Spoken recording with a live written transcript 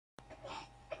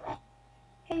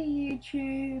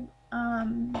YouTube.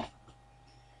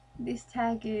 This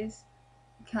tag is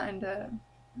kinda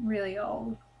really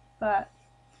old, but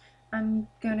I'm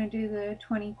gonna do the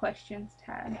 20 questions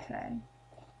tag today.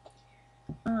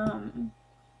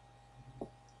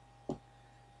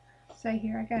 So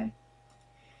here I go.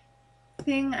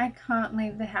 Thing I can't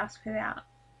leave the house without.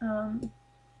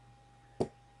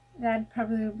 That'd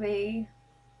probably be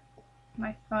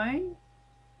my phone,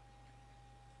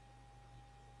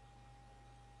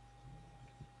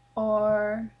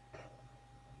 or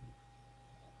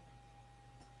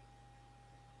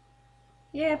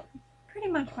yeah, pretty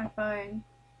much my phone.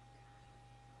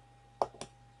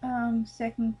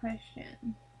 Second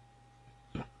question.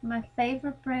 My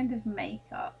favorite brand of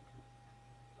makeup.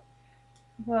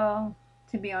 Well,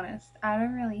 to be honest, I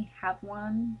don't really have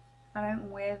one. I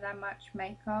don't wear that much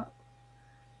makeup.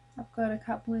 I've got a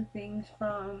couple of things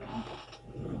from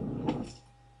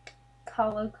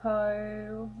Colour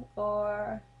Co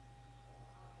or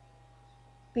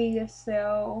Be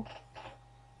Yourself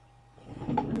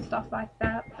and stuff like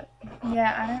that. But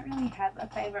yeah, I don't really have a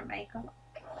favorite makeup.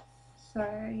 So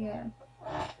yeah.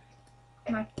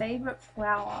 My favorite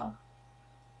flower.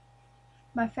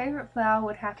 My favorite flower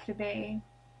would have to be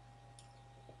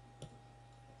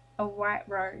a white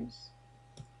rose.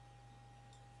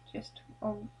 Just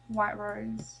a white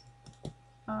rose.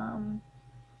 My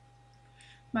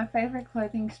favorite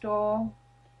clothing store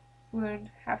would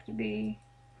have to be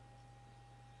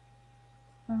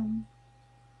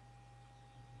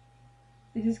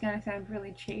this is going to sound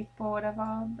really cheap or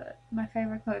whatever, but my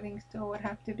favorite clothing store would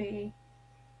have to be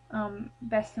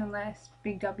Best and Less,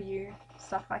 Big W,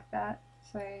 stuff like that.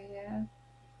 So yeah,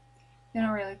 they're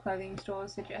not really clothing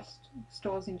stores, they're just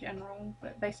stores in general,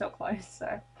 but they sell clothes,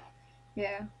 so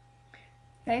yeah.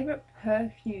 Favorite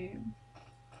perfume.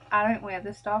 I don't wear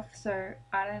the stuff, so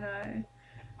I don't know,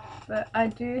 but I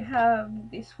do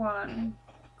have this one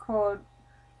called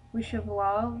Wish of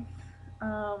Love.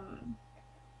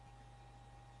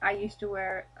 I used to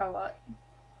wear it a lot,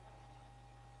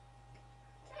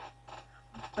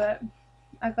 but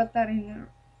I got that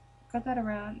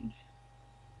around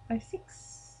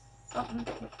 06 something.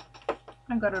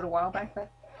 I got it a while back though.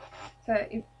 So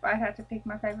if I had to pick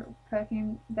my favorite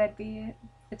perfume, that'd be it.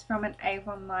 It's from an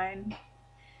Avon line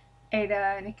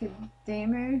Ada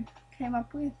Nicodemu came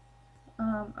up with.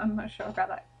 I'm not sure about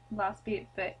that last bit,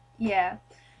 but yeah.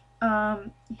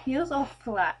 Heels or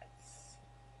flats?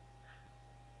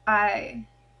 I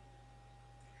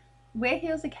wear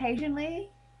heels occasionally,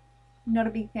 not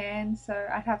a big fan, so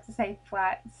I'd have to say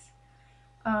flats.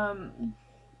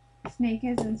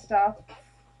 Sneakers and stuff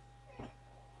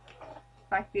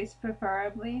like this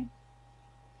preferably,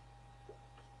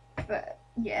 but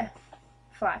yeah,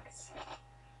 flats.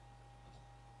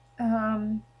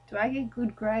 Do I get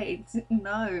good grades?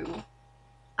 No,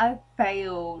 I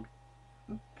failed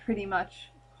pretty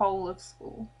much whole of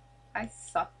school. I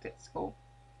sucked at school.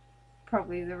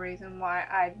 Probably the reason why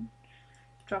I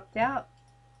dropped out.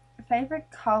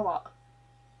 Favorite color.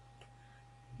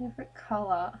 Favorite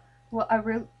color. Well, I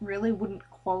really wouldn't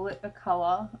call it a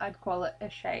color. I'd call it a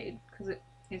shade because it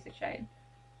is a shade.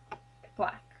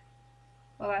 Black.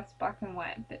 Well, that's black and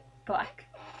white, but black.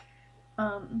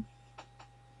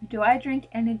 Do I drink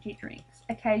energy drinks?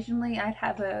 Occasionally, I'd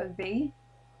have a V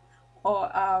or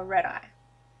a red eye.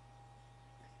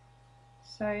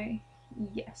 So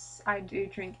yes, I do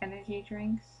drink energy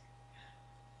drinks.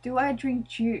 Do I drink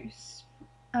juice?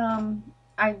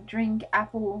 I drink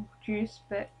apple juice,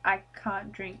 but I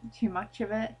can't drink too much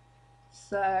of it.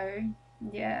 So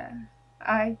yeah,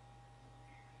 I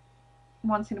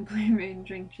once in a blue moon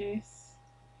drink juice.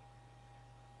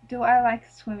 Do I like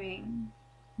swimming?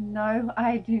 No,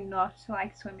 I do not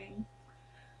like swimming.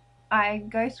 I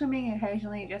go swimming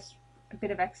occasionally, just a bit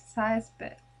of exercise,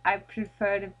 but I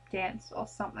prefer to dance or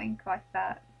something like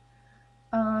that.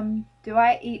 Do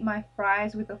I eat my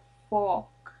fries with a fork?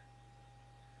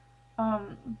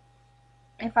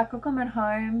 If I cook them at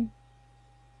home,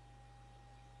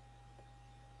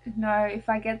 no. If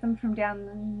I get them from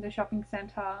down the shopping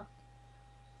centre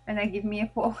and they give me a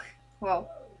fork, well,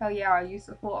 hell yeah, I'll use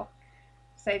the fork.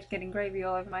 Saves getting gravy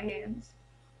all over my hands.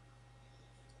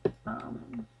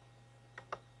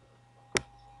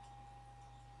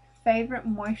 Favorite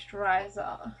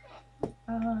moisturizer.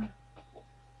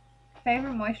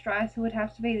 Favorite moisturizer would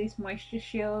have to be this Moisture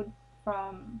Shield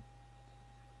from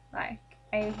like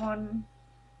Avon.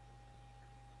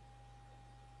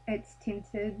 It's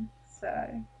tinted,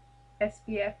 so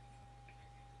SPF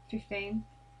 15.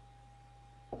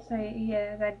 So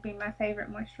yeah, that'd be my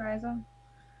favorite moisturizer.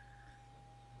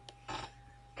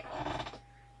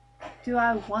 Do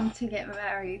I want to get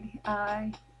married?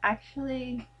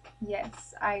 Actually,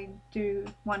 yes, I do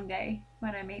one day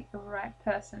when I meet the right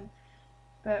person,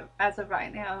 but as of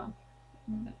right now,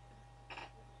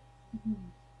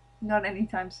 not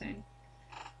anytime soon.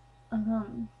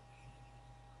 Um,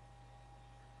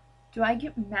 do I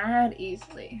get mad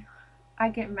easily? I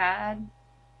get mad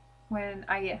when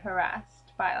I get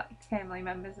harassed by like family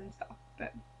members and stuff,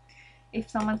 but if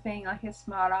someone's being like a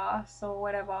smart ass or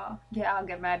whatever, yeah, I'll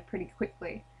get mad pretty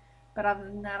quickly. But other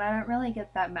than that, I don't really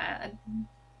get that mad.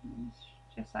 It's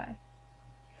just like,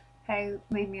 hey,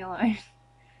 leave me alone.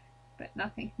 But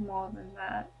nothing more than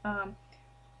that.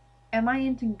 Am I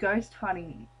into ghost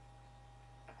hunting?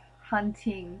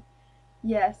 Hunting,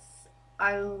 yes.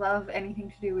 I love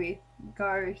anything to do with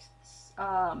ghosts,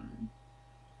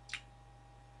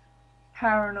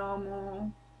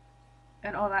 paranormal,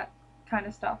 and all that kind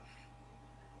of stuff.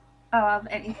 I love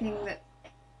anything that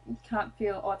you can't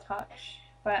feel or touch,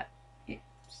 but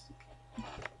it's,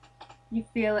 you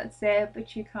feel it's there,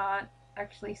 but you can't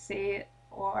actually see it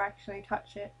or actually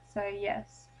touch it. So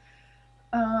yes.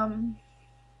 Um,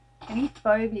 any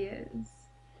phobias?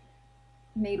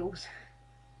 Needles.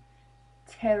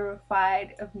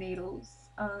 Terrified of needles.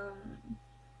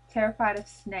 Terrified of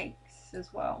snakes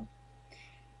as well.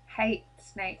 Hate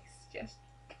snakes. Just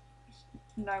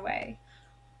no way.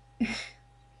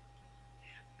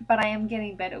 But I am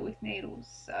getting better with needles.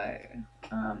 So,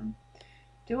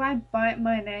 do I bite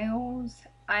my nails?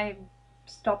 I'm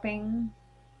stopping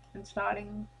and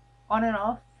starting on and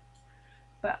off,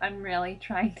 but I'm really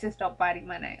trying to stop biting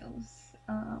my nails.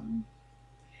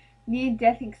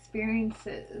 Near-death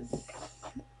experiences.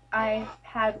 I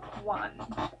had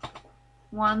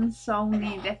one sole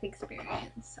near-death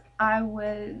experience. I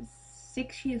was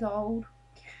 6 years old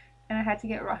and I had to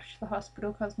get rushed to the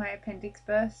hospital because my appendix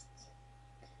burst.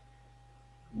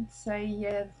 So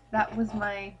yeah, that was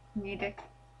my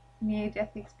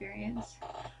near-death experience.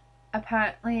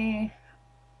 Apparently,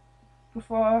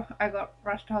 before I got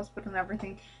rushed to hospital and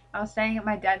everything, I was staying at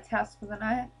my dad's house for the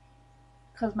night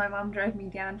because my mum drove me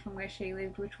down from where she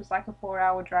lived, which was like a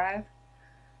 4-hour drive,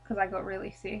 because I got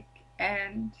really sick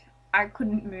and I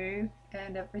couldn't move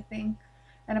and everything.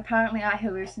 And apparently I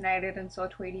hallucinated and saw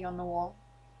Tweety on the wall.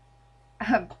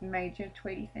 I'm a major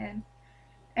Tweety fan.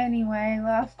 Anyway,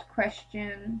 last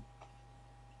question.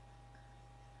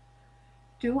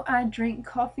 Do I drink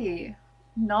coffee?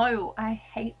 No, I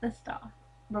hate the stuff.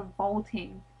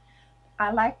 Revolting.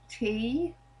 I like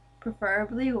tea,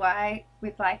 preferably white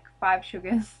with like 5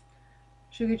 sugars.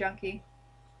 Sugar junkie.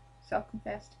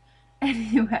 Self-confessed.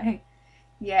 Anyway,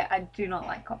 yeah, I do not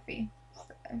like coffee.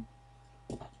 So,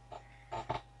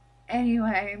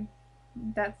 anyway,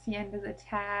 that's the end of the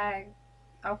tag.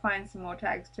 I'll find some more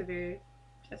tags to do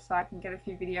just so I can get a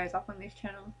few videos up on this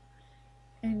channel.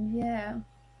 And yeah,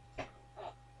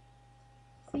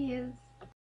 see yous.